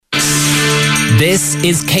This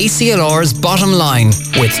is KCLR's Bottom Line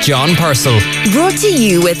with John Purcell. Brought to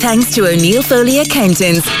you with thanks to O'Neill Foley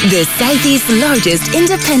Accountants, the Southeast's largest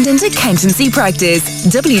independent accountancy practice.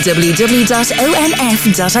 www.onf.ie.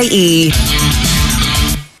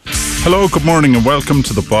 Hello, good morning and welcome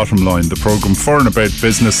to The Bottom Line, the programme for and about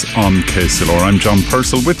business on KCLR. I'm John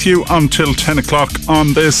Purcell with you until 10 o'clock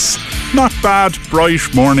on this not bad, bright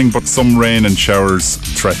morning, but some rain and showers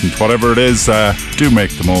threatened. Whatever it is, do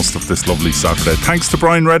make the most of this lovely Saturday. Thanks to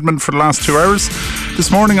Brian Redmond for the last 2 hours. This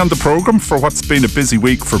morning on the programme, for what's been a busy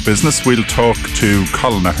week for business, we'll talk to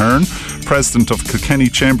Colin Ahern, President of Kilkenny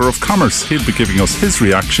Chamber of Commerce. He'll be giving us his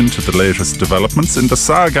reaction to the latest developments in the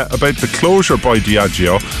saga about the closure by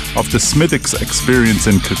Diageo of the Smithwick's experience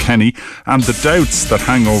in Kilkenny and the doubts that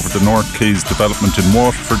hang over the North Quays development in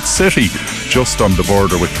Waterford City, just on the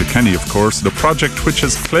border with Kilkenny, of course, the project which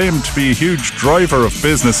is claimed to be a huge driver of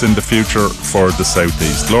business in the future for the South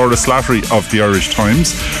East. Laura Slattery of the Irish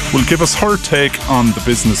Times will give us her take on the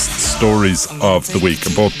business stories of the week,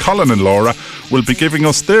 and both Colin and Laura will be giving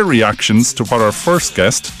us their reactions to what our first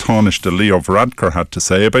guest, Tánaiste Varadkar, had to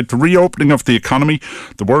say about the reopening of the economy,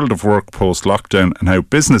 the world of work post-lockdown, and how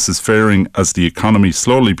business is faring as the economy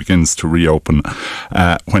slowly begins to reopen,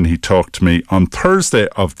 when he talked to me on Thursday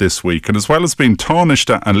of this week. And as well as being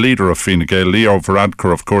Tánaiste and leader of Fine Gael, Leo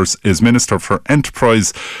Varadkar, of course, is Minister for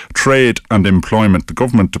Enterprise, Trade and Employment, the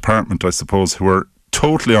government department, I suppose, who are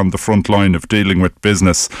totally on the front line of dealing with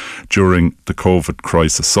business during the COVID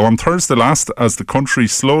crisis. So on Thursday last, as the country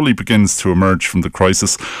slowly begins to emerge from the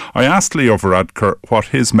crisis, I asked Leo Varadkar what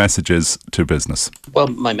his message is to business. Well,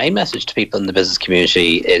 my main message to people in the business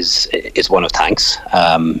community is one of thanks.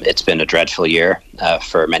 It's been a dreadful year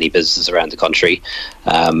for many businesses around the country.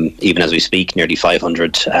 Even as we speak, nearly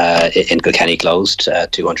 500 in Kilkenny closed,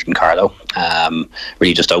 200 in Carlow,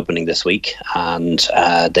 really just opening this week. And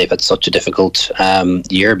they've had such a difficult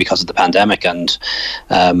year because of the pandemic, and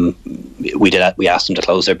we asked them to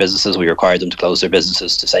close their businesses. We required them to close their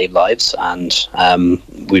businesses to save lives, and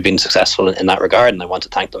we've been successful in that regard, and I want to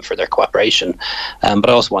thank them for their cooperation, but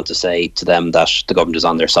I also want to say to them that the government is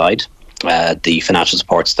on their side. The financial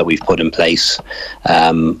supports that we've put in place,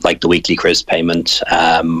 like the weekly CRIS payment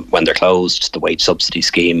when they're closed, the wage subsidy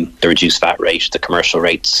scheme, the reduced VAT rate, the commercial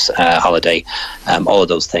rates holiday, all of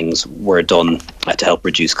those things were done to help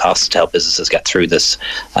reduce costs, to help businesses get through this,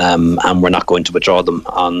 and we're not going to withdraw them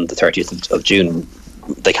on the 30th of June.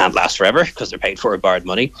 They can't last forever because they're paid for with borrowed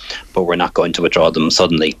money, but we're not going to withdraw them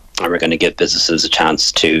suddenly, and we're going to give businesses a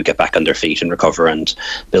chance to get back on their feet and recover and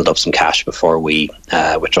build up some cash before we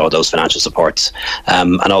withdraw those financial supports.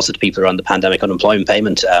 And also to people who are on the pandemic unemployment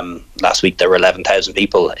payment. Last week there were 11,000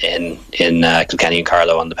 people in Kilkenny and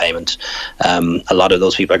Carlow on the payment. A lot of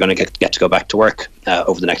those people are going to get to go back to work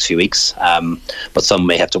over the next few weeks, but some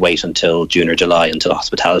may have to wait until June or July until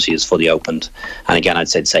hospitality is fully opened. And again, I'd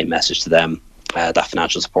say the same message to them. That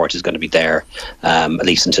financial support is going to be there at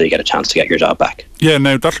least until you get a chance to get your job back. Yeah,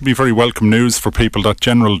 now that'll be very welcome news for people, that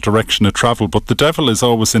general direction of travel, but the devil is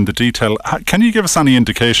always in the detail. Can you give us any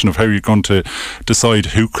indication of how you're going to decide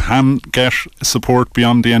who can get support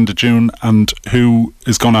beyond the end of June and who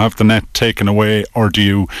is going to have the net taken away, or do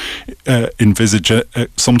you envisage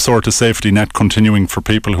some sort of safety net continuing for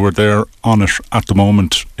people who are there on it at the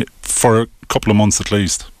moment for a couple of months at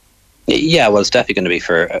least? Yeah, well, it's definitely going to be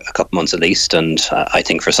for a couple of months at least, and I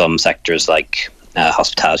think for some sectors like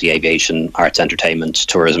hospitality, aviation, arts, entertainment,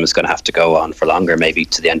 tourism is going to have to go on for longer, maybe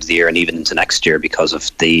to the end of the year and even into next year because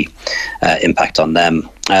of the impact on them.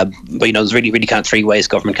 But there's really kind of three ways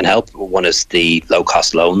government can help. One is the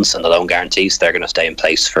low-cost loans and the loan guarantees. They're going to stay in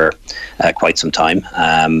place for quite some time,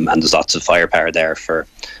 and there's lots of firepower there for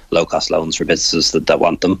low-cost loans for businesses that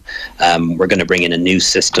want them. We're going to bring in a new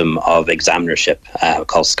system of examinership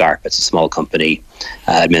called SCARP. It's a small company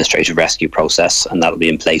administrative rescue process, and that'll be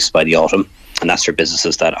in place by the autumn. And that's for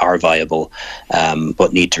businesses that are viable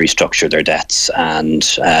but need to restructure their debts and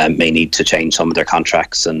may need to change some of their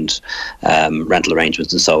contracts and rental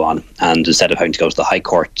arrangements and so on. And instead of having to go to the High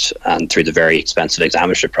Court and through the very expensive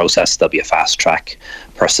examinership process, there'll be a fast-track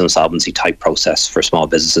personal insolvency type process for small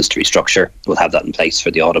businesses to restructure. We'll have that in place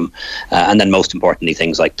for the autumn. And then most importantly,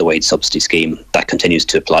 things like the wage subsidy scheme, that continues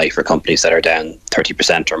to apply for companies that are down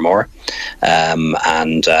 30% or more.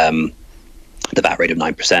 The VAT rate of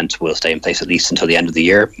 9% will stay in place at least until the end of the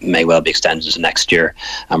year, may well be extended to next year.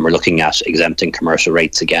 And we're looking at exempting commercial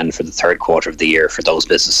rates again for the third quarter of the year for those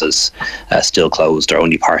businesses still closed or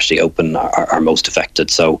only partially open are most affected.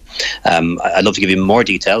 So I'd love to give you more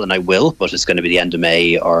detail, and I will, but it's going to be the end of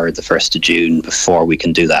May or the 1st of June before we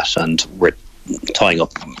can do that. And we're toying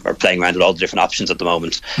up or playing around with all the different options at the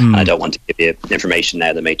moment. And I don't want to give you information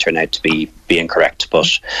now that may turn out to be incorrect,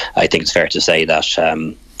 but I think it's fair to say that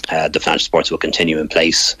the financial supports will continue in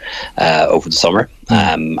place over the summer,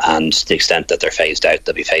 and to the extent that they're phased out,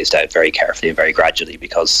 they'll be phased out very carefully and very gradually,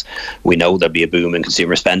 because we know there'll be a boom in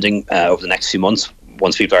consumer spending over the next few months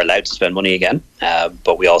once people are allowed to spend money again,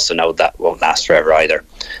 but we also know that won't last forever either,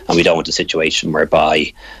 and we don't want a situation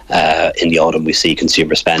whereby in the autumn we see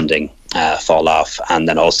consumer spending fall off, and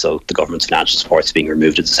then also the government's financial supports being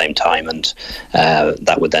removed at the same time, and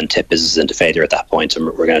that would then tip businesses into failure at that point, and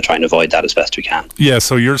we're going to try and avoid that as best we can. Yeah,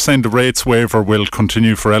 so you're saying the rates waiver will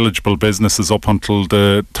continue for eligible businesses up until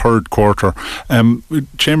the third quarter.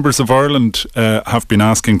 Chambers of Ireland have been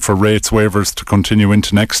asking for rates waivers to continue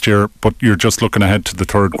into next year, but you're just looking ahead to the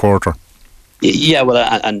third quarter. Yeah, well,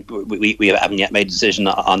 and we haven't yet made a decision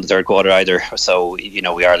on the third quarter either. So,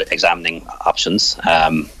 we are examining options,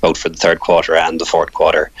 both for the third quarter and the fourth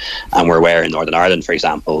quarter. And we're aware in Northern Ireland, for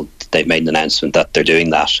example, they've made an announcement that they're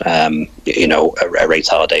doing that, a rates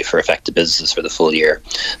holiday for affected businesses for the full year.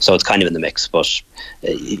 So it's kind of in the mix. But,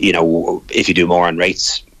 if you do more on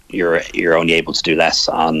rates, you're only able to do less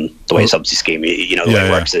on the way subsidy scheme. The way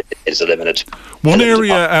it works is limited. One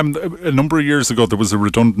area, a number of years ago, there was a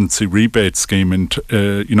redundancy rebate scheme, and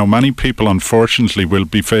many people, unfortunately, will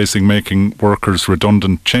be facing making workers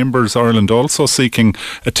redundant. Chambers Ireland also seeking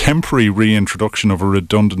a temporary reintroduction of a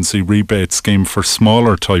redundancy rebate scheme for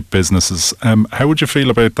smaller type businesses. How would you feel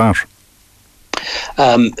about that?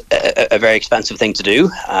 A very expensive thing to do,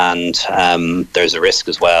 and there's a risk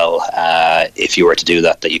as well if you were to do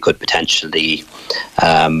that you could potentially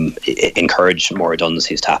encourage more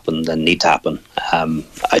redundancies to happen than need to happen.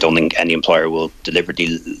 I don't think any employer will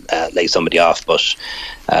deliberately lay somebody off, but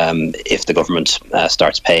if the government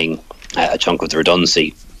starts paying a chunk of the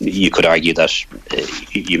redundancy, you could argue that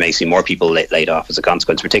you may see more people laid off as a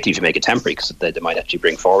consequence, particularly if you make it temporary, because they might actually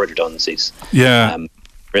bring forward redundancies.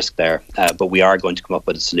 Risk there, but we are going to come up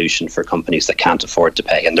with a solution for companies that can't afford to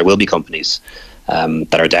pay, and there will be companies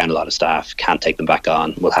that are down a lot of staff, can't take them back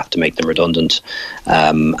on, will have to make them redundant,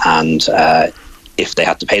 and if they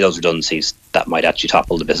had to pay those redundancies, that might actually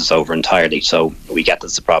topple the business over entirely. So we get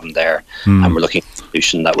there's a problem there, and we're looking at a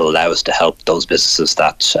solution that will allow us to help those businesses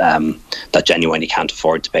that genuinely can't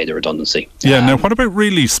afford to pay the redundancy. Now what about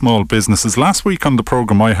really small businesses? Last week on the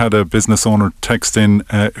programme I had a business owner text in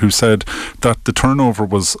who said that the turnover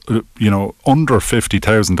was under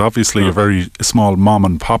 50,000, obviously a very small mom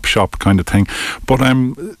and pop shop kind of thing, but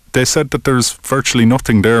they said that there's virtually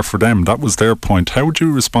nothing there for them. That was their point. How would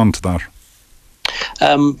you respond to that?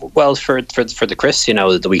 Well, for the CRIS,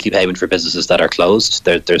 the weekly payment for businesses that are closed,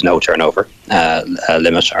 there's no turnover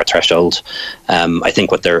limit or threshold. I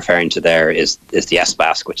think what they're referring to there is the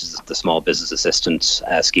SBASC, which is the Small Business Assistance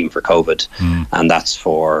Scheme for COVID, and that's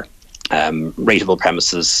for rateable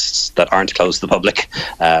premises that aren't closed to the public,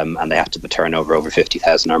 and they have to have a turnover over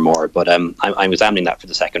 50,000 or more. But I'm examining that for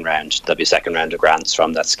the second round. There'll be a second round of grants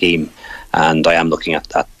from that scheme, and I am looking at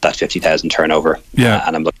that 50,000 turnover.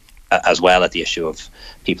 And I'm looking as well at the issue of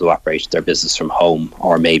people who operate their business from home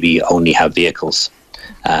or maybe only have vehicles.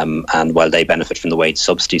 And while they benefit from the wage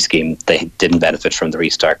subsidy scheme, they didn't benefit from the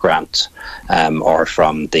Restart grant or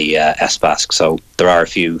from the SBASC. So there are a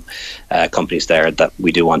few companies there that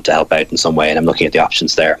we do want to help out in some way, and I'm looking at the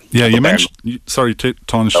options there. Yeah, you mentioned... Sorry,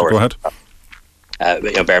 Tánaiste, go ahead.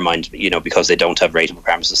 Bear in mind, because they don't have rateable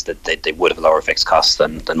premises, that they would have lower fixed costs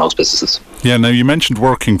than most businesses. Yeah, now you mentioned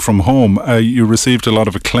working from home. You received a lot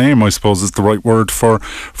of acclaim, I suppose is the right word, for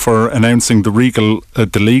announcing the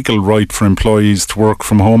legal right for employees to work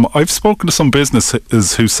from home. I've spoken to some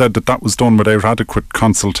businesses who said that was done without adequate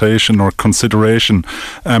consultation or consideration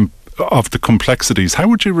of the complexities. How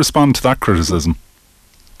would you respond to that criticism?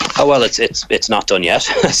 Oh, well, it's not done yet.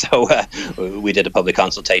 So we did a public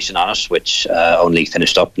consultation on it, which only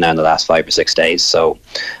finished up now in the last 5 or 6 days. So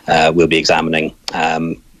we'll be examining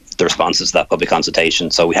the responses to that public consultation.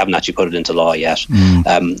 So we haven't actually put it into law yet.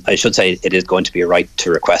 I should say it is going to be a right to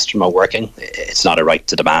request remote working. It's not a right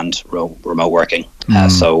to demand remote working.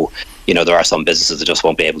 So there are some businesses that just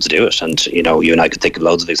won't be able to do it. And, you and I could think of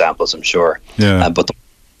loads of examples, I'm sure. Yeah. But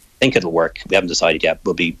I think it'll work. We haven't decided yet.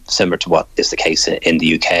 Will be similar to what is the case in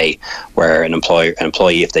the UK, where an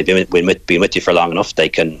employee, if they've been with you for long enough, they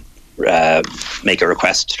can make a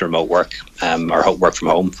request to remote work or work from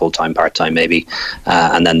home, full time, part time, maybe,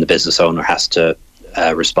 and then the business owner has to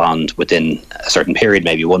respond within a certain period,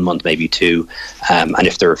 maybe 1 month, maybe two, and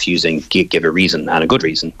if they're refusing, give a reason, and a good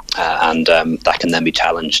reason, and that can then be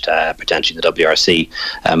challenged potentially in the WRC.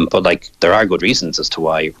 But there are good reasons as to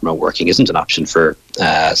why remote working isn't an option for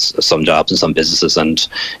some jobs and some businesses, and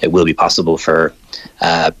it will be possible for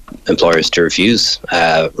employers to refuse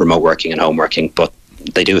remote working and home working, but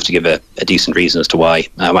they do have to give a decent reason as to why,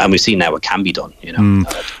 and we've seen now it can be done.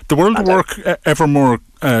 The world of work ever more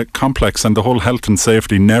complex, and the whole health and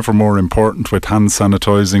safety never more important, with hand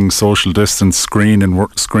sanitising, social distance, screens in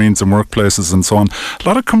workplaces and so on. A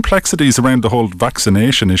lot of complexities around the whole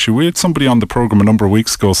vaccination issue. We had somebody on the programme a number of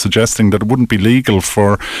weeks ago suggesting that it wouldn't be legal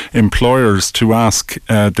for employers to ask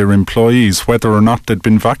their employees whether or not they'd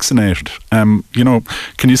been vaccinated. Can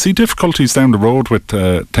you see difficulties down the road with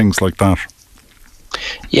things like that?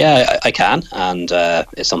 Yeah, I can, and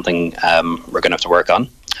it's something we're going to have to work on.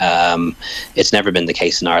 It's never been the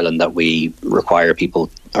case in Ireland that we require people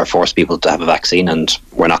or force people to have a vaccine, and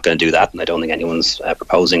we're not going to do that, and I don't think anyone's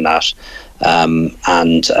proposing that.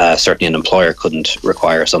 And certainly an employer couldn't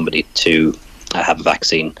require somebody to have a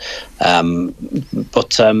vaccine.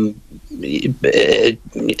 But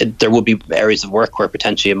there will be areas of work where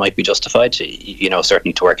potentially it might be justified.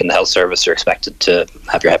 Certainly to work in the health service, you're expected to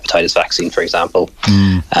have your hepatitis vaccine, for example.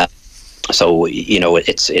 So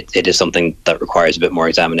it is something that requires a bit more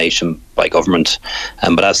examination by government.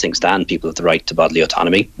 But as things stand, people have the right to bodily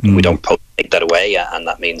autonomy. We don't take that away, and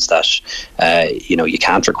that means that you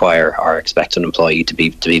can't require or expect an employee to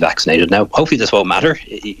be vaccinated. Now, hopefully, this won't matter.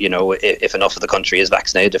 If enough of the country is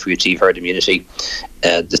vaccinated, if we achieve herd immunity,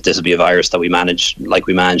 this will be a virus that we manage like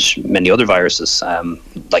we manage many other viruses,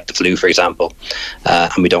 like the flu, for example,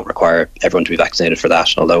 and we don't require everyone to be vaccinated for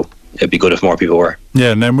that. Although it'd be good if more people were.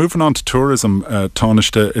 Yeah, now moving on to tourism,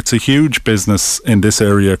 Tánaiste, it's a huge business in this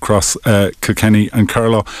area across Kilkenny and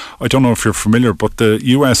Carlow. I don't know if you're familiar, but the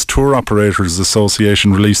US Tour Operators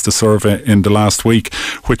Association released a survey in the last week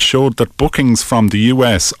which showed that bookings from the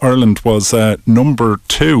US, Ireland was number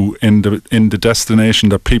 2 in the destination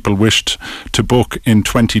that people wished to book in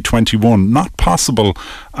 2021. Not possible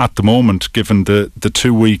at the moment given the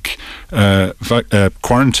 2-week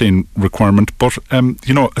quarantine requirement, but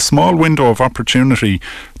a small window of opportunity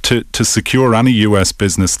to secure any US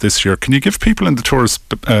business this year. Can you give people in the tourist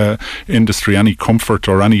industry any comfort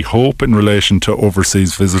or any hope in relation to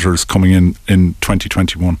overseas visitors coming in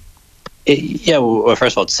 2021? Yeah, well,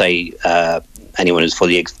 first of all, to say anyone who's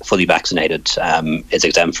fully vaccinated is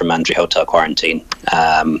exempt from mandatory hotel quarantine,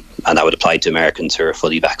 and that would apply to Americans who are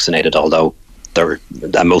fully vaccinated, although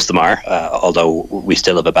most of them are, although we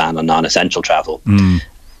still have a ban on non-essential travel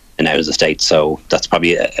and out of the States, so that's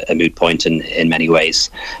probably a moot point in many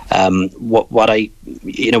ways. We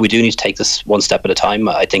do need to take this one step at a time.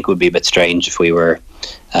 I think it would be a bit strange if we were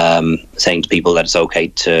saying to people that it's okay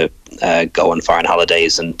to go on foreign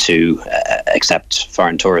holidays and to accept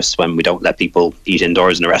foreign tourists when we don't let people eat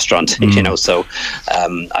indoors in a restaurant. So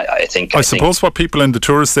I suppose what people in the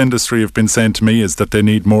tourist industry have been saying to me is that they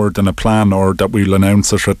need more than a plan, or that we'll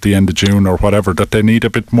announce it at the end of June or whatever, that they need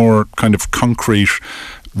a bit more kind of concrete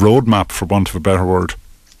roadmap, for want of a better word.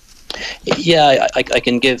 Yeah, I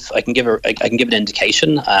can give an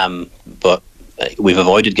indication, but we've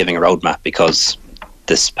avoided giving a roadmap because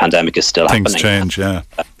this pandemic is still happening. Things change, yeah.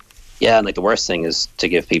 Yeah, and the worst thing is to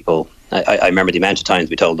give people. I remember the amount of times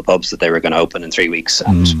we told the pubs that they were going to open in 3 weeks,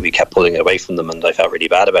 and we kept pulling it away from them, and I felt really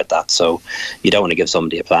bad about that. So you don't want to give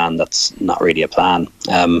somebody a plan that's not really a plan.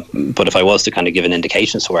 But if I was to kind of give an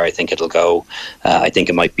indication as to where I think it'll go, I think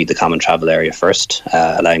it might be the common travel area first,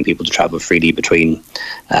 allowing people to travel freely between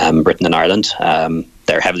Britain and Ireland.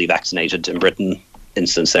 They're heavily vaccinated in Britain.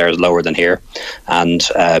 Incidence there is lower than here, and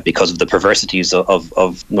because of the perversities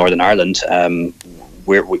of Northern Ireland,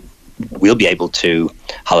 we'll be able to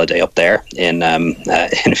holiday up there in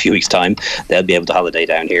a few weeks' time. They'll be able to holiday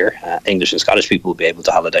down here. English and Scottish people will be able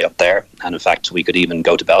to holiday up there, and in fact we could even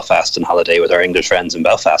go to Belfast and holiday with our English friends in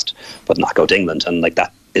Belfast, but not go to England, and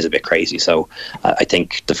that is a bit crazy. So I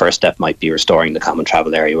think the first step might be restoring the common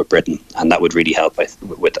travel area with Britain, and that would really help with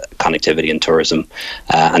connectivity and tourism.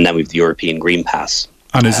 And then we've the European Green Pass.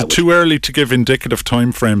 And is it too early to give indicative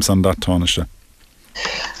timeframes on that, Tánaiste?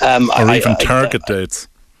 Or even target dates?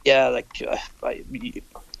 Yeah, I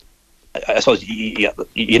suppose I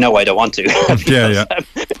don't want to. Yeah.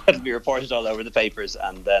 It'll be reported all over the papers,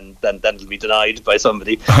 and then it'll be denied by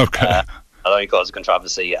somebody. Okay. It'll only cause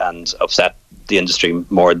controversy and upset the industry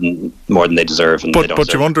more than they deserve. And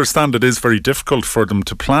but you understand it is very difficult for them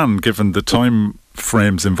to plan given the time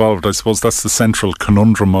frames involved. I suppose that's the central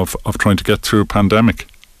conundrum of trying to get through a pandemic.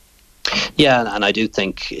 Yeah, and I do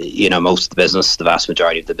think, most of the business, the vast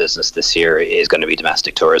majority of the business this year is going to be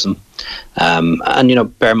domestic tourism.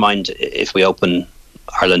 And, bear in mind, if we open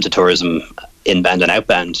Ireland to tourism inbound and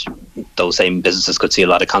outbound, those same businesses could see a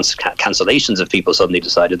lot of cancellations if people suddenly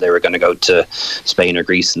decided they were going to go to Spain or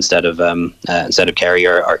Greece instead of Kerry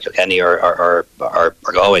or Kilkenny or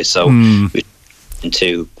Galway. So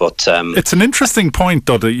but it's an interesting point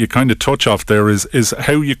though that you kind of touch off there is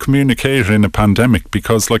how you communicate in a pandemic,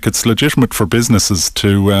 because it's legitimate for businesses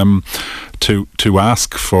to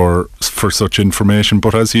ask for such information,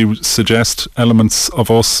 but as you suggest, elements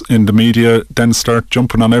of us in the media then start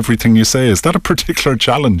jumping on everything you say. Is that a particular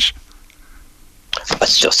challenge?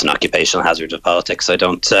 It's just an occupational hazard of politics. I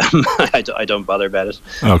don't I don't bother about it.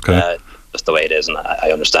 Okay. That's the way it is, and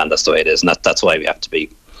I understand that's the way it is, and that's why we have to be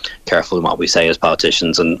careful in what we say as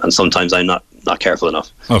politicians, and sometimes I'm not careful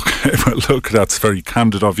enough. Okay, well look, that's very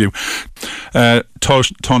candid of you.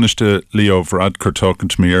 Tánaiste Leo Varadkar talking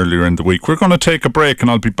to me earlier in the week. We're going to take a break and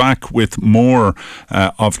I'll be back with more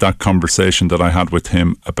of that conversation that I had with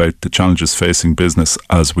him about the challenges facing business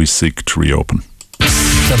as we seek to reopen.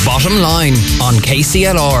 The Bottom Line on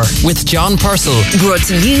KCLR with John Purcell. Brought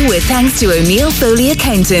to you with thanks to O'Neill Foley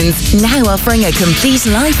Accountants, now offering a complete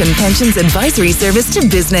life and pensions advisory service to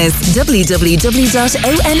business. www.onf.ie.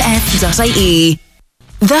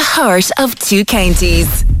 The heart of two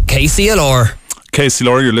counties. KCLR.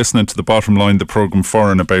 KCLR, you're listening to The Bottom Line, the programme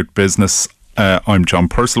for and about business. I'm John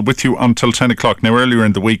Purcell with you until 10 o'clock. Now, earlier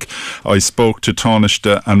in the week, I spoke to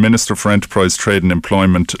Tánaiste and Minister for Enterprise, Trade and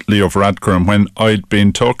Employment, Leo Varadkar, and when I'd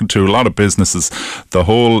been talking to a lot of businesses, the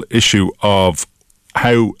whole issue of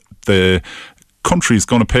how the country is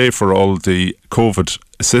going to pay for all the COVID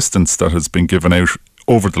assistance that has been given out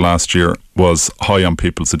over the last year was high on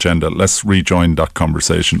people's agenda. Let's rejoin that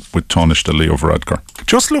conversation with Tánaiste Leo Varadkar.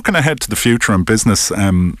 Just looking ahead to the future and business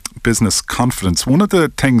confidence, one of the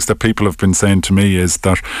things that people have been saying to me is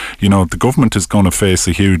that, the government is going to face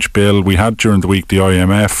a huge bill. We had during the week the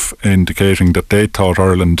IMF indicating that they thought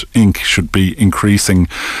Ireland Inc. should be increasing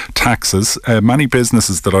taxes. Many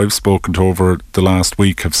businesses that I've spoken to over the last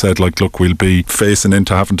week have said, look, we'll be facing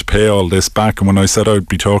into having to pay all this back. And when I said I'd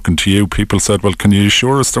be talking to you, people said, well, can you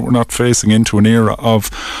assure us that we're not facing into an era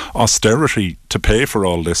of austerity to pay for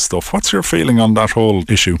all this stuff? What's your feeling on that whole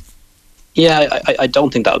issue? Yeah, I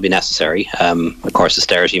don't think that would be necessary. Of course,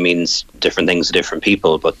 austerity means different things to different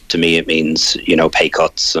people, but to me it means, pay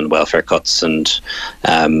cuts and welfare cuts and,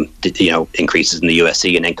 increases in the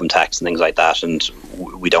USC and income tax and things like that. And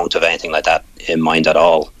we don't have anything like that in mind at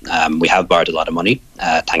all. We have borrowed a lot of money.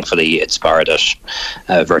 Thankfully, it's borrowed at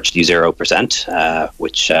virtually 0%,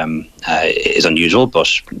 which is unusual, but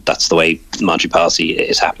that's the way monetary policy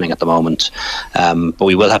is happening at the moment. But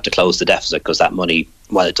we will have to close the deficit because that money,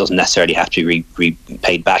 while it doesn't necessarily have to be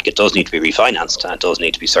repaid back, it does need to be refinanced and it does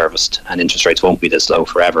need to be serviced, and interest rates won't be this low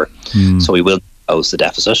forever. So we will close the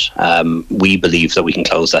deficit. We believe that we can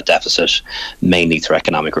close that deficit mainly through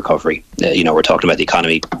economic recovery. We're talking about the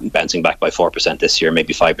economy bouncing back by 4% this year,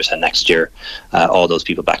 maybe 5% next year. All those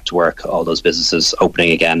people back to work, all those businesses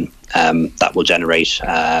opening again. That will generate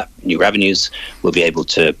new revenues. We'll be able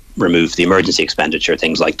to remove the emergency expenditure,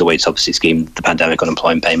 things like the wage subsidy scheme, the pandemic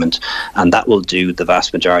unemployment payment, and that will do the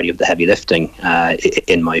vast majority of the heavy lifting,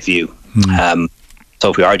 in my view. So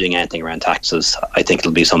if we are doing anything around taxes, I think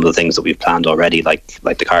it'll be some of the things that we've planned already, like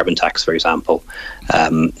the carbon tax, for example.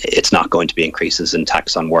 It's not going to be increases in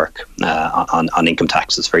tax on work, on income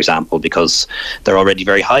taxes, for example, because they're already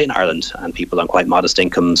very high in Ireland, and people on quite modest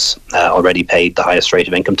incomes already paid the highest rate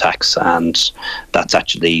of income tax, and that's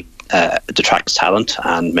actually detracts talent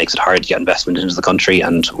and makes it hard to get investment into the country,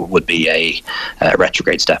 and would be a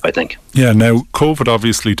retrograde step, I think. Yeah, now COVID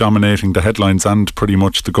obviously dominating the headlines and pretty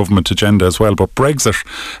much the government agenda as well, but Brexit,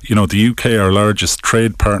 the UK, our largest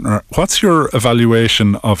trade partner, what's your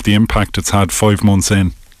evaluation of the impact it's had 5 months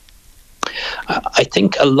in? I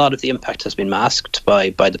think a lot of the impact has been masked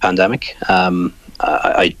by the pandemic.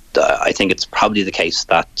 I think it's probably the case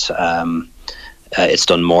that it's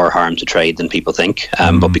done more harm to trade than people think,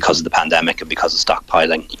 but because of the pandemic and because of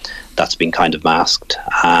stockpiling, that's been kind of masked.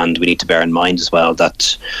 And we need to bear in mind as well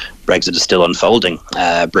that Brexit is still unfolding.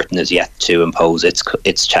 Britain is yet to impose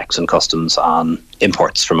its checks and customs on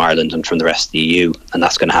imports from Ireland and from the rest of the EU, and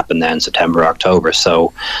that's going to happen then in September, October.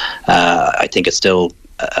 So I think it's still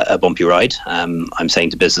a bumpy ride. I'm saying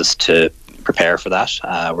to business to prepare for that.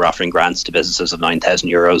 We're offering grants to businesses of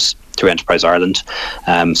 €9,000 through Enterprise Ireland,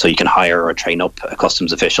 so you can hire or train up a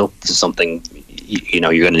customs official. This is something you're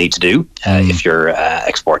going to need to do if you're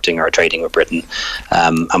exporting or trading with Britain.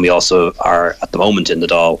 And we also are at the moment in the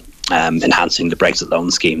Dáil enhancing the Brexit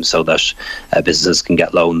loan scheme so that businesses can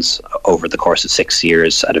get loans over the course of 6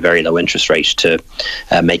 years at a very low interest rate to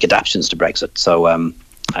make adaptations to Brexit. So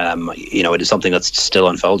it is something that's still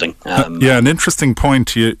unfolding. An interesting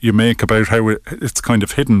point you make about how it's kind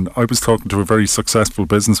of hidden. I was talking to a very successful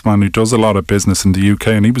businessman who does a lot of business in the UK,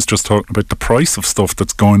 and he was just talking about the price of stuff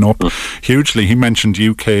that's going up hugely. He mentioned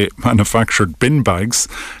UK manufactured bin bags.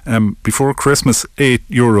 Before Christmas,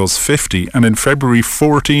 €8.50, and in February,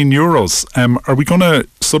 €14. Are we going to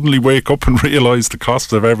suddenly wake up and realise the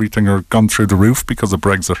cost of everything are gone through the roof because of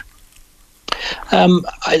Brexit?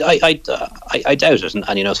 I doubt it,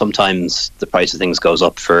 and sometimes the price of things goes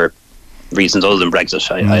up for reasons other than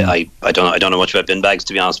Brexit. I don't know much about bin bags,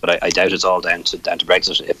 to be honest, but I doubt it's all down to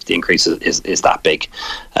Brexit if the increase is that big.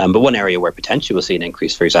 But one area where potentially we'll see an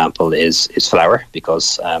increase, for example, is flour,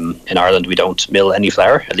 because in Ireland we don't mill any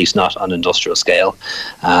flour, at least not on an industrial scale,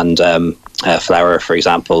 and flour, for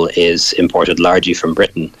example, is imported largely from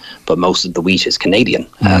Britain, but most of the wheat is Canadian,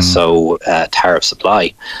 so tariff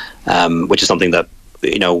supply, which is something that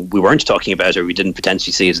we weren't talking about, or we didn't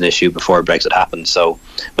potentially see as an issue before Brexit happened. So,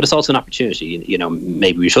 but it's also an opportunity.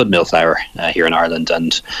 Maybe we should mill flour here in Ireland,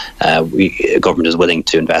 and government is willing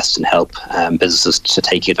to invest and help businesses to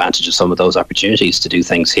take advantage of some of those opportunities to do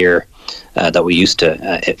things here that we used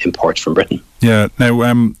to import from Britain. Yeah.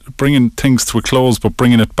 Now, bringing things to a close, but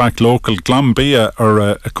bringing it back local, Glanbia are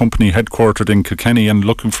a company headquartered in Kilkenny and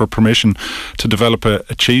looking for permission to develop a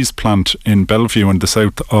cheese plant in Bellevue in the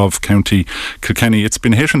south of County Kilkenny. It's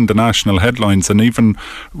been hitting the national headlines and even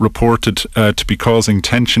reported to be causing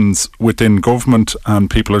tensions within government,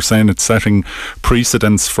 and people are saying it's setting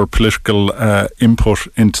precedents for political input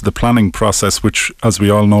into the planning process, which, as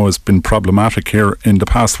we all know, has been problematic here in the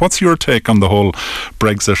past. What's your take on the whole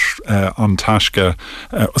Brexit on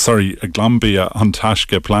Glanbia on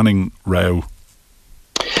Taisce planning row?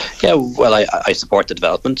 Yeah, well, I support the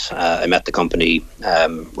development. I met the company,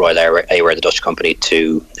 Royal Air, the Dutch company,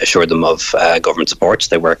 to assure them of government support.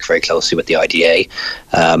 They work very closely with the IDA.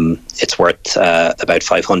 It's worth about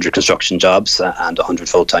 500 construction jobs and 100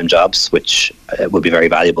 full-time jobs, which will be very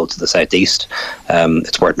valuable to the southeast.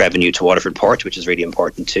 It's worth revenue to Waterford Port, which is really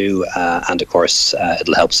important too. And of course,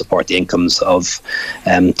 it'll help support the incomes of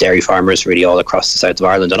dairy farmers really all across the south of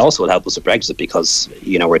Ireland, and also it'll help us with Brexit because,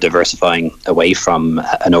 we're diversifying away from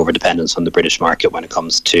an over-dependence on the British market when it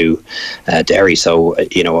comes to dairy. So,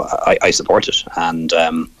 I support it. And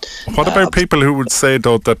what about people who would say,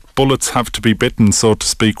 though, that bullets have to be bitten, so to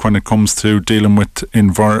speak, when it comes to dealing with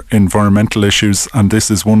environmental issues, and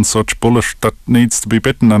this is one such bullet that needs to be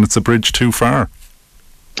bitten and it's a bridge too far?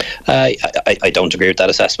 I don't agree with that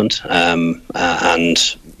assessment.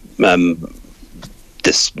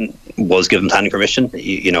 This was given planning permission.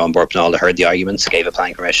 On Burpinall, heard the arguments, gave a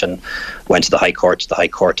planning permission, went to the High Court. The High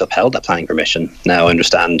Court upheld that planning permission. Now, I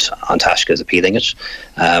understand An Taisce is appealing it.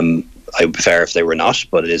 I would prefer if they were not,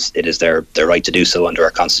 but it is their right to do so under our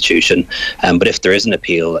constitution. But if there is an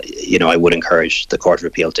appeal, I would encourage the Court of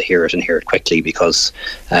Appeal to hear it and hear it quickly, because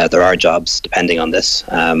there are jobs depending on this.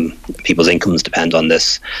 People's incomes depend on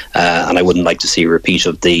this, and I wouldn't like to see a repeat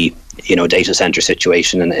of the data centre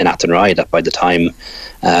situation in Athenry, that by the time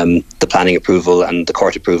the planning approval and the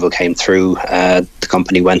court approval came through, the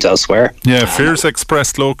company went elsewhere. Yeah, fears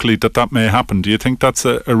expressed locally that may happen. Do you think that's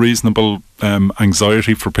a reasonable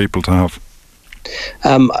anxiety for people to have?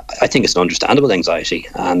 I think it's an understandable anxiety,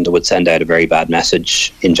 and it would send out a very bad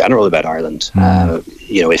message in general about Ireland.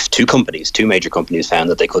 If two major companies found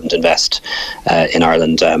that they couldn't invest in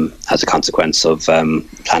Ireland as a consequence of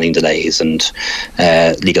planning delays and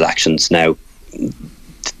legal actions. Now,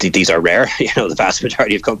 these are rare. The vast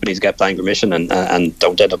majority of companies get planning permission and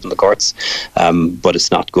don't end up in the courts. But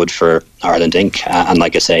it's not good for Ireland Inc. And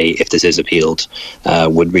like I say, if this is appealed,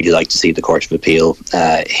 would really like to see the Court of Appeal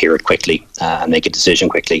hear it quickly and make a decision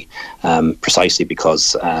quickly, precisely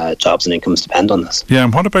because jobs and incomes depend on this. Yeah,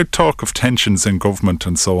 and what about talk of tensions in government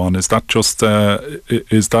and so on? Is that just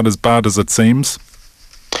is that as bad as it seems?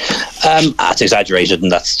 It's exaggerated,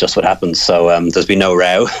 and that's just what happens. So there's been no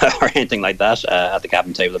row or anything like that at the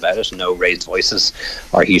cabinet table about it. No raised voices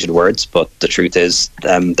or heated words. But the truth is,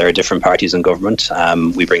 there are different parties in government.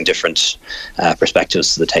 We bring different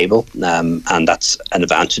perspectives to the table, and that's an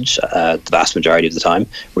advantage the vast majority of the time.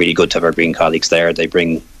 Really good to have our Green colleagues there. They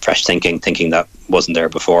bring fresh thinking that wasn't there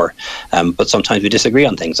before. But sometimes we disagree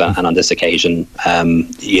on things, and on this occasion,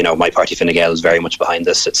 my party Fine Gael is very much behind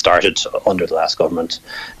this. It started under the last government.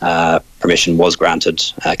 Permission was granted,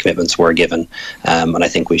 commitments were given, and I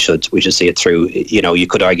think we should see it through. You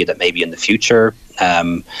could argue that maybe in the future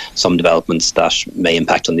some developments that may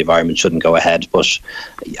impact on the environment shouldn't go ahead, but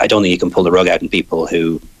I don't think you can pull the rug out on people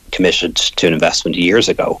who committed to an investment years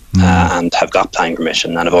ago and have got planning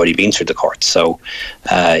permission and have already been through the courts. So,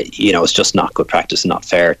 it's just not good practice and not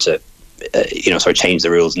fair to sort of change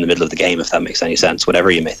the rules in the middle of the game, if that makes any sense,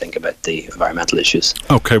 whatever you may think about the environmental issues.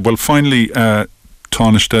 Okay, well, finally,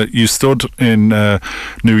 Tánaiste, you stood in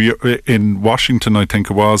New York, in Washington, I think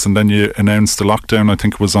it was, and then you announced the lockdown. I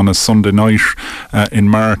think it was on a Sunday night in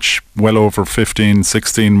March, well over 15,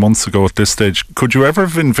 16 months ago at this stage. Could you ever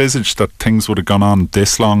have envisaged that things would have gone on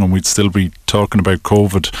this long and we'd still be talking about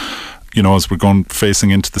COVID, as we're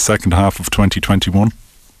facing into the second half of 2021?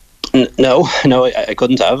 No, I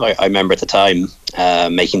couldn't have. I remember at the time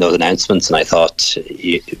making those announcements, and I thought,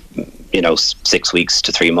 6 weeks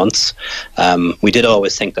to 3 months. We did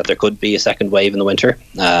always think that there could be a second wave in the winter,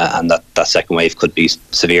 and that second wave could be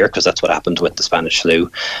severe, because that's what happened with the Spanish flu.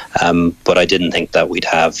 But I didn't think that we'd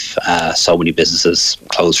have so many businesses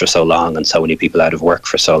closed for so long and so many people out of work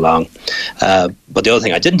for so long. But the other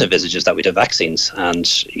thing I didn't envisage is that we'd have vaccines, and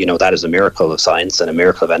that is a miracle of science and a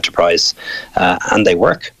miracle of enterprise, and they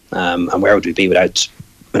work. And where would we be without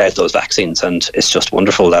those vaccines? And it's just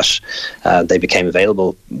wonderful that they became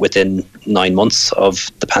available within 9 months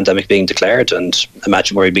of the pandemic being declared. And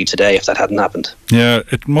imagine where we'd be today if that hadn't happened. Yeah,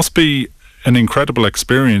 it must be an incredible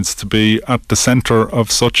experience to be at the centre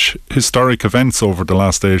of such historic events over the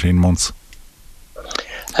last 18 months.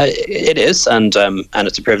 It is, and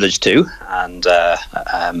it's a privilege too. And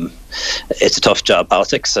it's a tough job,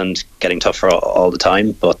 politics, and getting tougher all the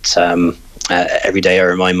time. But every day I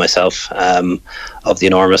remind myself of the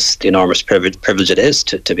enormous privilege it is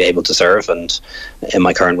to be able to serve. And in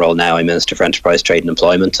my current role now, I'm Minister for Enterprise, Trade and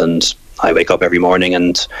Employment, and I wake up every morning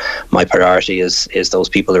and my priority is those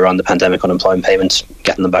people who are on the pandemic unemployment payment,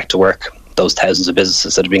 getting them back to work. Those thousands of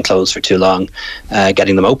businesses that have been closed for too long,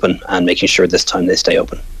 getting them open and making sure this time they stay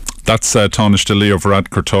open. That's Tánaiste Leo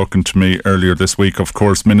Varadkar talking to me earlier this week, of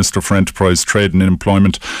course, Minister for Enterprise, Trade and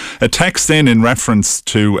Employment. A text in reference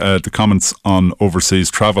to the comments on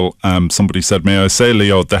overseas travel. Somebody said, may I say,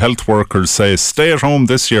 Leo, the health workers say stay at home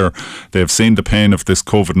this year. They have seen the pain of this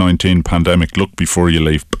COVID-19 pandemic. Look before you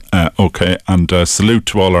leave. Okay, and salute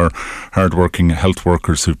to all our hard-working health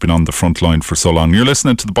workers who've been on the front line for so long. You're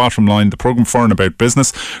listening to The Bottom Line, the programme for and about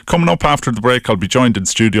business. Coming up after the break, I'll be joined in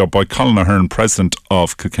studio by Colin Ahern, President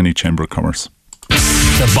of Kilkenny Chamber of Commerce.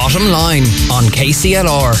 The Bottom Line on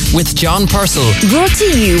KCLR with John Purcell. Brought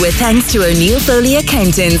to you with thanks to O'Neill Foley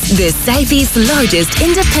Accountants, the Southeast's largest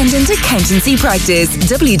independent accountancy practice.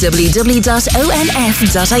 www.onf.ie.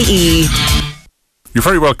 You're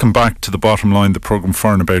very welcome back to The Bottom Line, the programme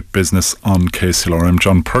for and about business on KCLR. I'm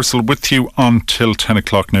John Purcell with you until 10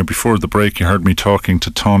 o'clock. Now, before the break, you heard me talking to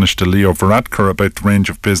Tánaiste Leo Varadkar about the range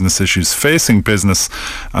of business issues facing business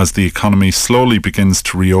as the economy slowly begins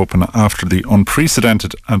to reopen after the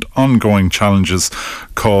unprecedented and ongoing challenges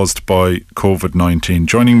caused by COVID-19.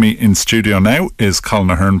 Joining me in studio now is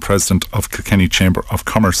Colin Ahern, President of Kilkenny Chamber of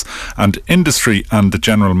Commerce and Industry and the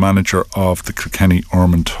General Manager of the Kilkenny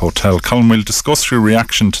Ormond Hotel. Colin, we'll discuss your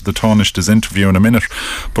reaction to the Tánaiste's interview in a minute,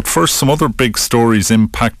 but first, some other big stories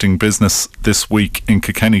impacting business this week in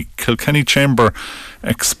Kilkenny. Kilkenny Chamber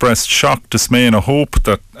expressed shock, dismay and a hope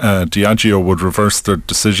that Diageo would reverse their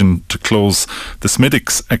decision to close the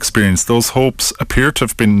Smithwick's experience. Those hopes appear to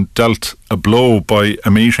have been dealt a blow by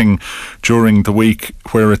a meeting during the week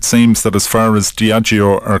where it seems that as far as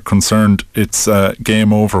Diageo are concerned, it's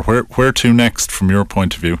game over. Where to next from your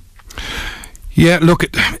point of view? Yeah, look,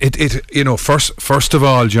 first of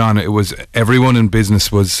all, John, it was everyone in business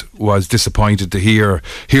was disappointed to hear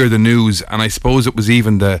the news, and I suppose it was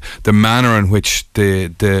even the manner in which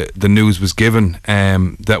the news was given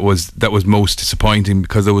that was most disappointing,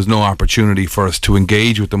 because there was no opportunity for us to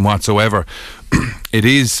engage with them whatsoever. It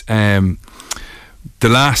is the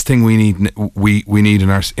last thing we need in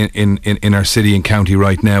our city and county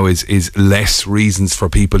right now is less reasons for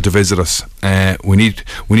people to visit us. We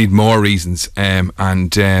need more reasons, and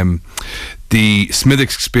the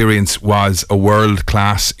Smithwick's experience is a world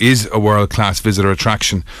class visitor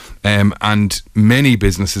attraction, and many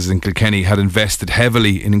businesses in Kilkenny had invested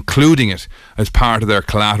heavily in including it as part of their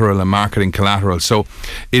collateral and marketing collateral. So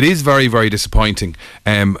it is very, very disappointing.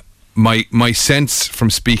 My sense from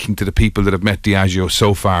speaking to the people that have met Diageo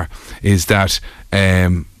so far is that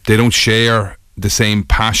they don't share the same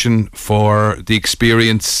passion for the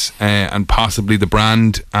experience and possibly the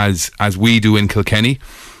brand as we do in Kilkenny.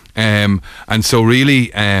 And so really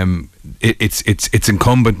it's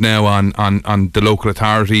incumbent now on the local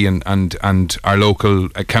authority and our local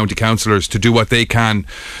county councillors to do what they can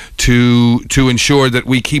to ensure that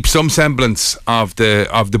we keep some semblance of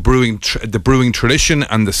the brewing tradition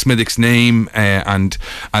and the Smithwick's name and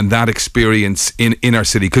that experience in our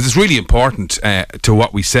city, because it's really important to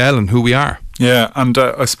what we sell and who we are. Yeah, and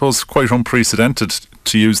I suppose quite unprecedented,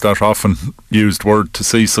 to use that often used word, to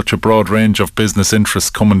see such a broad range of business interests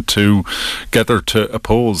coming together to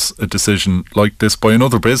oppose a decision like this by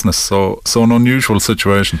another business. So an unusual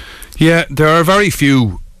situation. Yeah, there are very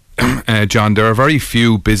few, John. There are very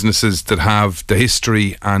few businesses that have the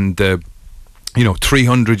history and the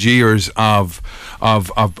 300 years of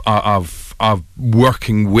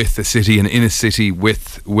working with the city and in a city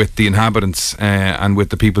with the inhabitants and with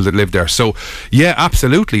the people that live there. So yeah,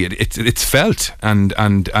 absolutely, it's felt, and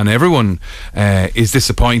everyone is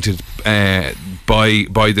disappointed by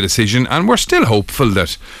the decision, and we're still hopeful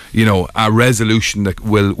that a resolution that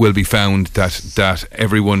will be found that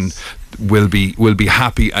everyone will be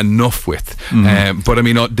happy enough with. But I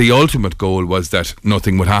mean, the ultimate goal was that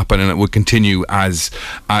nothing would happen and it would continue as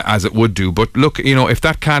it would do. But look, if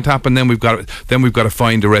that can't happen, then we've got to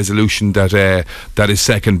find a resolution that is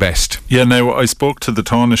second best. Yeah. Now, I spoke to the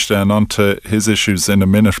Tánaiste and onto his issues in a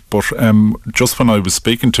minute, but just when I was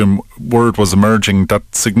speaking to him, word was emerging that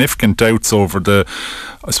significant doubts over the,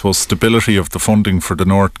 I suppose, stability of the funding for the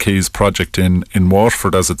North Quays project in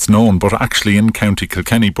Waterford, as it's known, but actually in County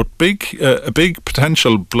Kilkenny. But a big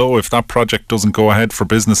potential blow if that project doesn't go ahead for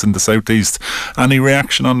business in the southeast. Any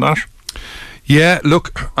reaction on that? Yeah,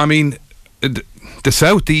 look, I mean, the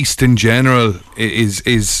southeast in general is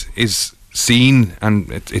seen, and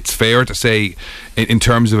it's fair to say, in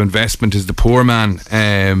terms of investment, is the poor man.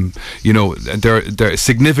 There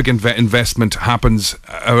significant investment happens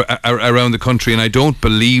around the country, and I don't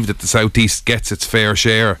believe that the southeast gets its fair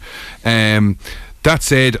share. That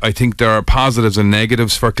said, I think there are positives and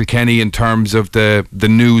negatives for Kilkenny in terms of the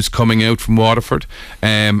news coming out from Waterford,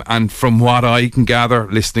 and from what I can gather,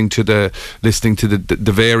 listening to the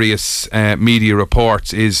various media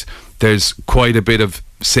reports, is there's quite a bit of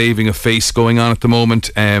saving of face going on at the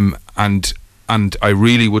moment, and I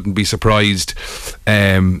really wouldn't be surprised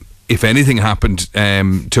if anything happened,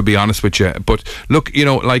 to be honest with you. But look,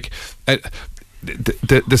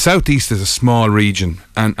 the southeast is a small region,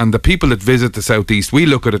 and the people that visit the southeast, we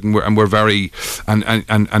look at it and we're very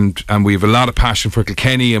and we have a lot of passion for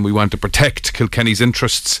Kilkenny, and we want to protect Kilkenny's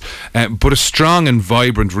interests, but a strong and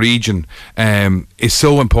vibrant region is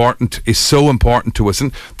so important to us.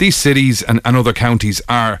 And these cities and other counties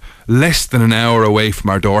are less than an hour away from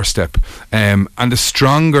our doorstep, and the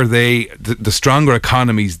stronger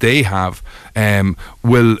economies they have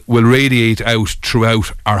will radiate out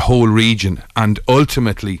throughout our whole region, and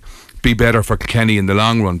ultimately be better for Kilkenny in the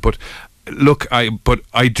long run. But look, I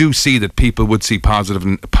do see that people would see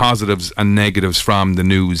positives and negatives from the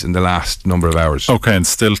news in the last number of hours. Okay, and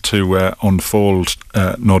still to unfold,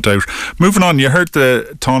 no doubt. Moving on, you heard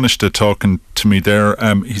the Tánaiste talking to me there.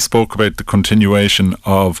 He spoke about the continuation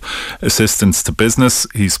of assistance to business.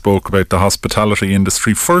 He spoke about the hospitality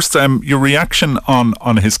industry. First, your reaction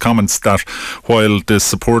on his comments that while the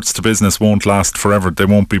supports to business won't last forever, they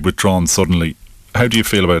won't be withdrawn suddenly. How do you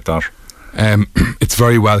feel about that? It's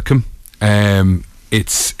very welcome.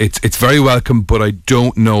 It's very welcome, but I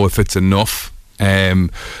don't know if it's enough.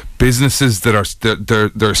 Businesses that are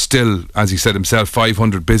they're still, as he said himself,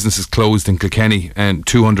 500 businesses closed in Kilkenny and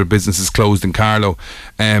 200 businesses closed in Carlow.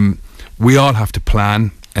 We all have to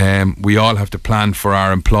plan. We all have to plan for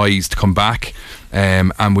our employees to come back,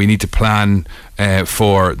 and we need to plan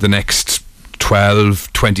for the next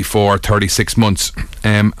 12, 24, 36 months,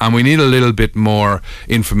 and we need a little bit more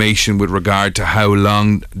information with regard to how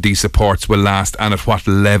long these supports will last and at what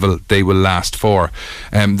level they will last for.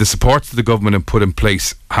 The supports that the government have put in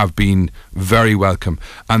place have been very welcome,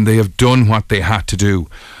 and they have done what they had to do.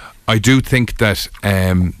 I do think that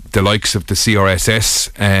the likes of the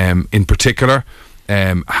CRSS in particular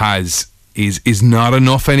is not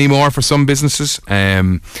enough anymore for some businesses.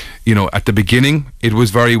 At the beginning it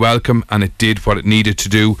was very welcome and it did what it needed to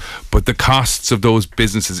do, but the costs of those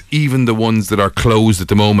businesses, even the ones that are closed at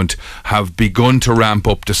the moment, have begun to ramp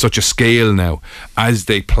up to such a scale now as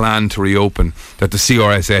they plan to reopen that the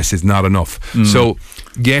CRSS is not enough. So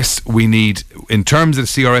yes, we need, in terms of the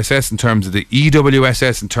CRSS, in terms of the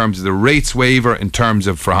EWSS, in terms of the rates waiver, in terms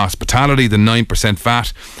of, for hospitality, the 9%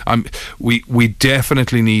 VAT, we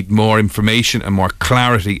definitely need more information and more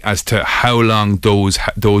clarity as to how long those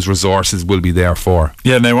resources will be there for.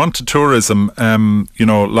 Yeah, now on to tourism. A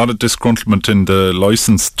lot of disgruntlement in the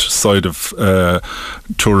licensed side of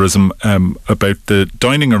tourism about the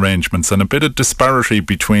dining arrangements, and a bit of disparity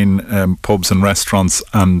between pubs and restaurants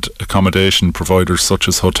and accommodation providers such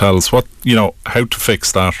as hotels. How to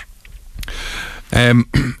fix that?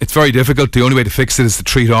 It's very difficult. The only way to fix it is to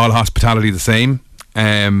treat all hospitality the same.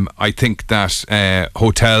 I think that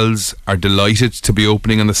hotels are delighted to be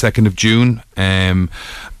opening on the 2nd of June, and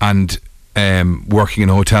working in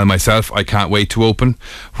a hotel myself, I can't wait to open.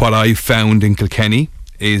 What I've found in Kilkenny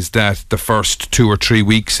is that the first 2 or 3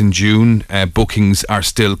 weeks in June, bookings are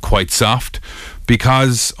still quite soft,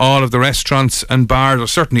 because all of the restaurants and bars, or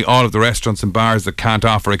certainly all of the restaurants and bars that can't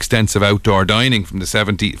offer extensive outdoor dining from the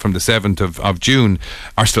 7th of June,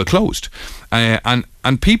 are still closed. And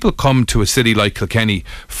people come to a city like Kilkenny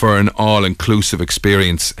for an all-inclusive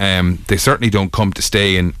experience. They certainly don't come to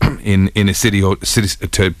stay in a city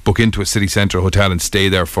to book into a city centre hotel and stay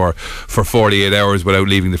there for 48 hours without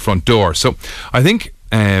leaving the front door. So I think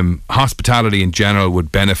hospitality in general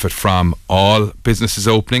would benefit from all businesses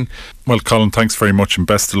opening. Well, Colin, thanks very much, and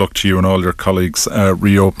best of luck to you and all your colleagues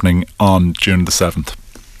reopening on June the 7th.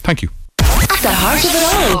 Thank you. At the heart of it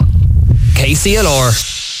all,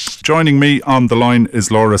 KCLR. Joining me on the line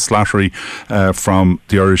is Laura Slattery from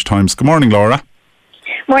the Irish Times. Good morning, Laura.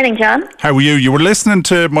 Morning, John. How are you? You were listening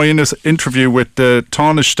to my interview with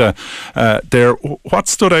Tánaiste there. What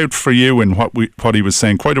stood out for you in what he was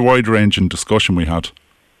saying? Quite a wide-ranging discussion we had.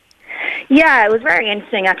 Yeah, it was very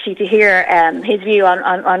interesting actually to hear his view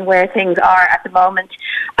on where things are at the moment.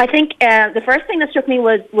 I think the first thing that struck me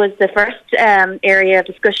was the first area of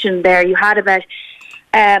discussion there you had about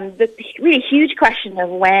the really huge question of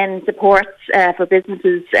when supports for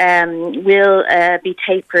businesses will be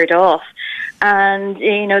tapered off. And,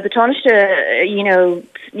 the Tánaiste,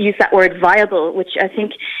 use that word viable, which I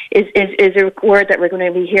think is a word that we're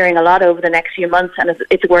going to be hearing a lot over the next few months, and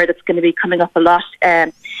it's a word that's going to be coming up a lot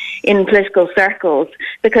in political circles,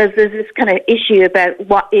 because there's this kind of issue about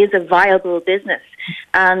what is a viable business,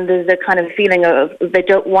 and there's a kind of feeling of they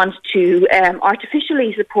don't want to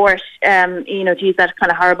artificially support, to use that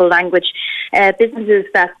kind of horrible language, businesses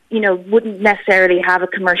that, wouldn't necessarily have a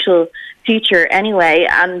commercial future anyway.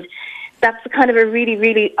 And that's kind of a really,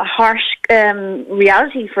 really harsh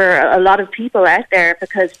reality for a lot of people out there,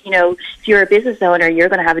 because, if you're a business owner, you're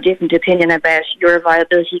going to have a different opinion about your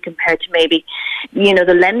viability compared to maybe,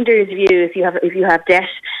 the lender's view. If you have debt,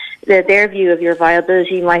 their view of your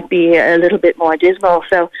viability might be a little bit more dismal.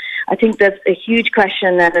 So I think that's a huge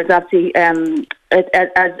question, and there's obviously,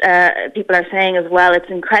 as people are saying as well, it's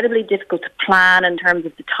incredibly difficult to plan in terms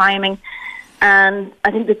of the timing, and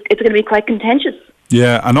I think that it's going to be quite contentious.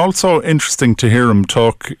 Yeah, and also interesting to hear him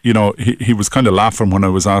talk. He was kind of laughing when I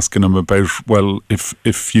was asking him about, well,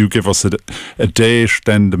 if you give us a date,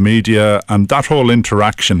 then the media and that whole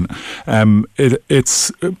interaction. It's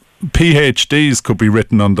PhDs could be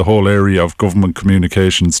written on the whole area of government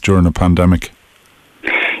communications during a pandemic.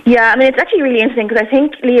 Yeah, I mean, it's actually really interesting, because I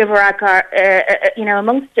think Leo Varadkar,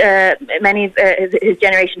 amongst many of his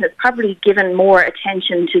generation, has probably given more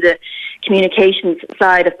attention to the communications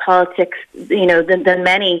side of politics, than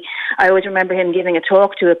many. I always remember him giving a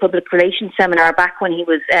talk to a public relations seminar back when he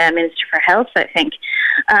was Minister for Health, I think.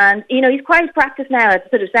 And, he's quite practiced now at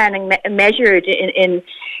sort of sounding measured in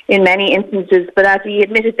many instances, but as he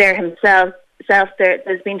admitted there himself,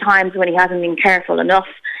 there's been times when he hasn't been careful enough,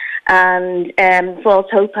 and false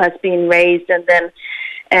hope has been raised, and then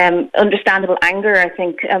understandable anger, I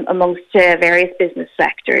think, amongst various business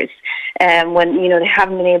sectors, when they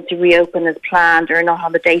haven't been able to reopen as planned, or not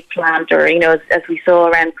on the date planned, or as we saw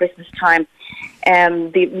around Christmas time,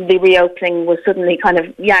 the reopening was suddenly kind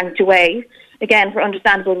of yanked away, again for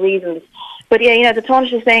understandable reasons. But yeah, the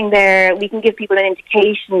Tánaiste is saying there, we can give people an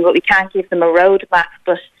indication, but we can't give them a roadmap.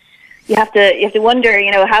 But you have to wonder,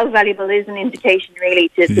 how valuable is an indication really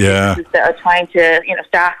to the businesses that are trying to,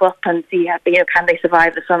 staff up and see, can they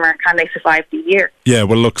survive the summer? Can they survive the year? Yeah,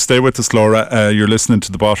 well, look, stay with us, Laura. You're listening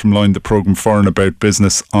to The Bottom Line, the programme for and about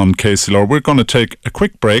business on KCLR. We're going to take a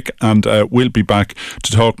quick break, and we'll be back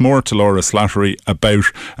to talk more to Laura Slattery about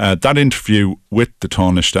that interview with the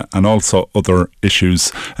Tánaiste, and also other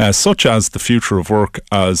issues, such as the future of work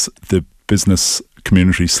as the business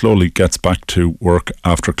community slowly gets back to work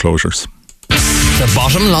after closures. The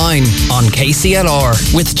Bottom Line on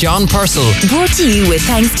KCLR with John Purcell. Brought to you with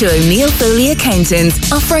thanks to O'Neill Foley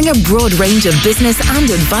Accountants, offering a broad range of business and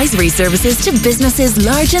advisory services to businesses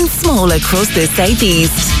large and small across the South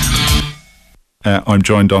East. I'm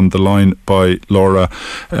joined on the line by Laura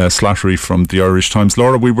Slattery from the Irish Times.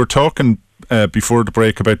 Laura, we were talking before the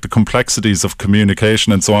break about the complexities of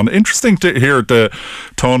communication and so on. Interesting to hear the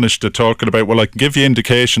Tánaiste talking about, well, I can give you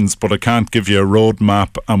indications, but I can't give you a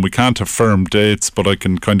roadmap, and we can't have firm dates, but I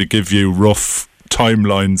can kind of give you rough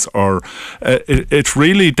timelines, or it's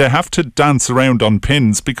really, they have to dance around on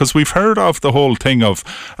pins, because we've heard of the whole thing of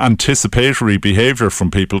anticipatory behaviour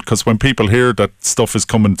from people, because when people hear that stuff is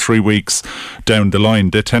coming 3 weeks down the line,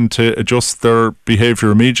 they tend to adjust their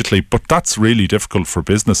behaviour immediately. But that's really difficult for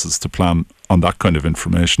businesses to plan on that kind of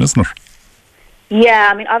information, isn't it? Yeah,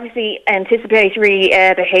 I mean, obviously, anticipatory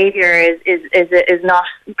behaviour is not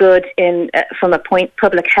good in from a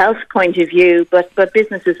public health point of view. But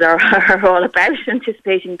businesses are all about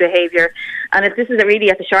anticipating behaviour, and if this is really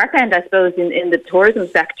at the sharp end, I suppose, in the tourism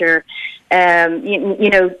sector. You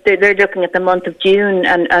know, they're looking at the month of June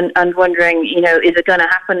and wondering, you know, is it going to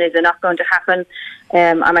happen? Is it not going to happen?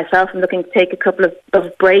 I myself am looking to take a couple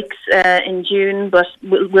of breaks in June, but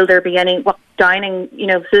will there be what dining, you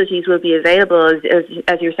know, facilities will be available?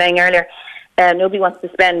 As you were saying earlier, nobody wants to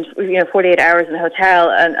spend, you know, 48 hours in a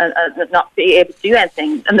hotel and not be able to do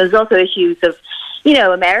anything. And there's also issues of, you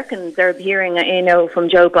know, Americans are hearing, you know, from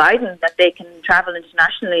Joe Biden that they can travel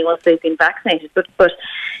internationally once they've been vaccinated. But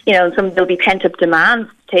you know, there'll be pent-up demands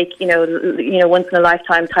to take, you know,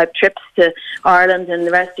 once-in-a-lifetime type trips to Ireland and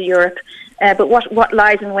the rest of Europe. But what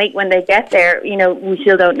lies in wait when they get there, you know, we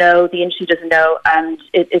still don't know. The industry doesn't know, and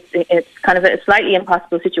it's kind of a slightly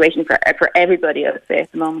impossible situation for everybody, I would say,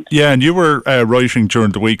 at the moment. Yeah, and you were writing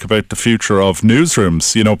during the week about the future of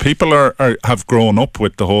newsrooms. You know, people have grown up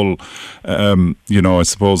with the whole, you know, I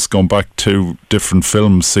suppose going back to different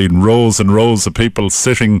films, seeing rows and rows of people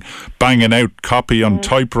sitting, banging out copy on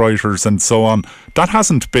typewriters and so on. That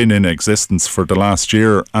hasn't been in existence for the last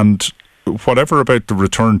year, and whatever about the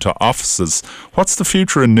return to offices, what's the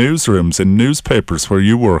future in newsrooms, in newspapers where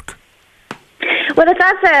you work? Well, it's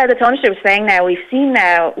as the Tánaiste was saying now, we've seen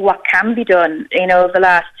now what can be done, you know, over the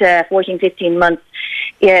last 14, 15 months.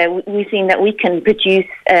 Yeah, we've seen that we can produce,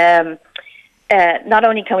 not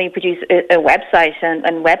only can we produce a website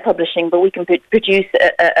and web publishing, but we can produce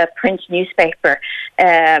a print newspaper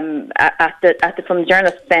from the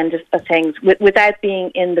journalist's end of things without being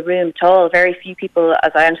in the room at all. Very few people,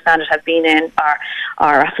 as I understand it, have been in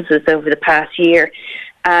our offices over the past year.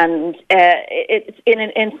 And it's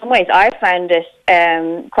in some ways I found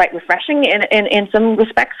it quite refreshing in some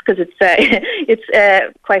respects, because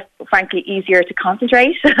it's quite frankly easier to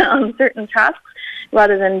concentrate on certain tasks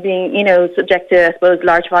rather than being, you know, subject to, I suppose,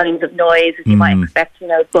 large volumes of noise as you might expect, you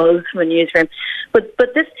know, buzz from a newsroom. But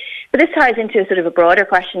this ties into sort of a broader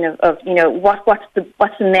question of you know, what's the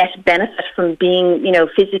net benefit from being, you know,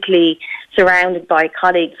 physically surrounded by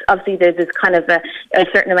colleagues. Obviously, there's kind of a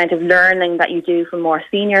certain amount of learning that you do from more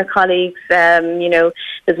senior colleagues. You know,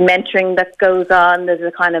 there's mentoring that goes on. There's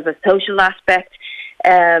a kind of a social aspect.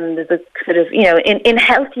 There's a sort of, you know, in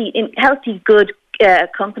healthy, good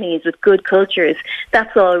companies with good cultures,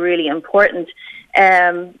 that's all really important.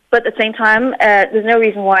 But at the same time, there's no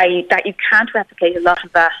reason why you can't replicate a lot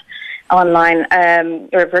of that online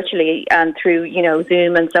or virtually and through, you know,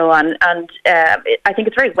 Zoom and so on. And I think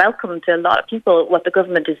it's very welcome to a lot of people what the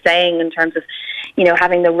government is saying in terms of, you know,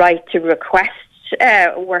 having the right to request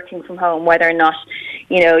working from home, whether or not,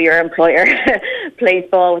 you know, your employer plays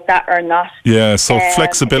ball with that or not. Yeah, so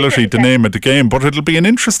flexibility, the name of the game. But it'll be an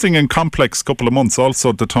interesting and complex couple of months.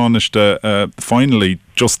 Also, the Tánaiste finally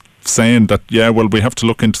just saying that, yeah, well, we have to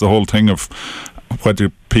look into the whole thing of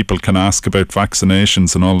whether people can ask about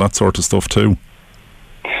vaccinations and all that sort of stuff too.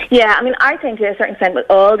 Yeah, I mean, I think to a certain extent with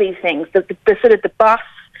all these things, the sort of the boss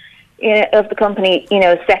of the company, you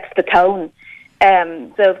know, sets the tone.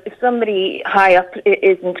 So if somebody high up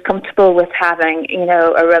isn't comfortable with having, you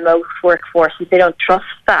know, a remote workforce, if they don't trust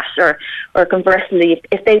that, or conversely,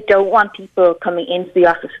 if they don't want people coming into the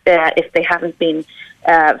office if they haven't been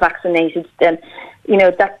vaccinated, then, you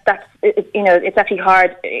know, you know, it's actually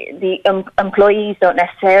hard. The employees don't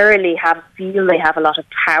necessarily feel they have a lot of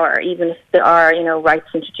power, even if there are, you know, rights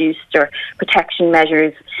introduced or protection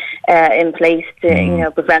measures in place to, you know,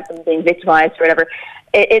 prevent them being victimised or whatever.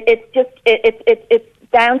 It's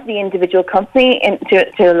down to the individual company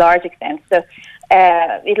to a large extent. So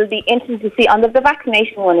it'll be interesting to see. On the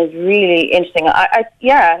vaccination one is really interesting.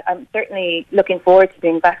 I'm certainly looking forward to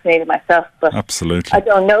being vaccinated myself, but absolutely, I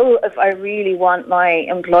don't know if I really want my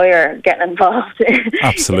employer getting involved in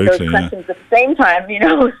those questions at the same time.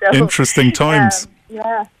 So interesting times.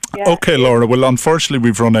 Yeah. Okay, Laura. Well, unfortunately,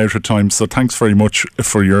 we've run out of time, so thanks very much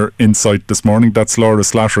for your insight this morning. That's Laura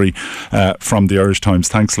Slattery from the Irish Times.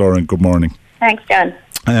 Thanks, Laura, and good morning. Thanks, John.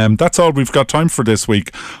 That's all we've got time for this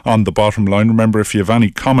week on The Bottom Line. Remember, if you have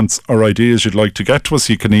any comments or ideas you'd like to get to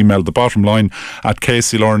us, you can email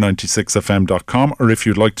thebottomline@kclr96fm.com, or if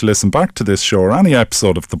you'd like to listen back to this show or any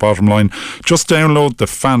episode of The Bottom Line, just download the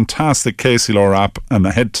fantastic KCLR app and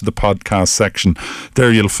head to the podcast section.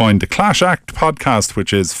 There you'll find the Clash Act podcast,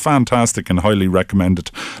 which is fantastic and highly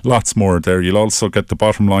recommended. Lots more there. You'll also get The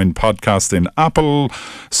Bottom Line podcast in Apple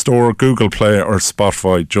Store, Google Play or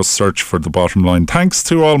Spotify. Just search for The Bottom Line. Thanks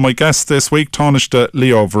to all my guests this week, Tánaiste,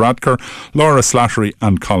 Leo Varadkar, Laura Slattery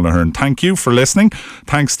and Colin Ahern. Thank you for listening.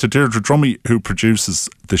 Thanks to Deirdre Drummy, who produces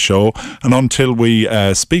the show. And until we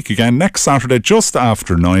speak again next Saturday just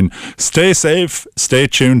after 9, stay safe, stay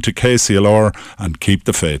tuned to KCLR and keep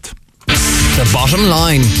the faith. The Bottom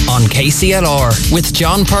Line on KCLR with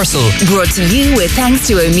John Purcell. Brought to you with thanks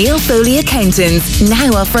to O'Neill Foley Accountants,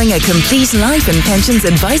 now offering a complete life and pensions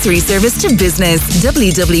advisory service to business.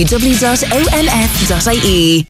 www.onf.ie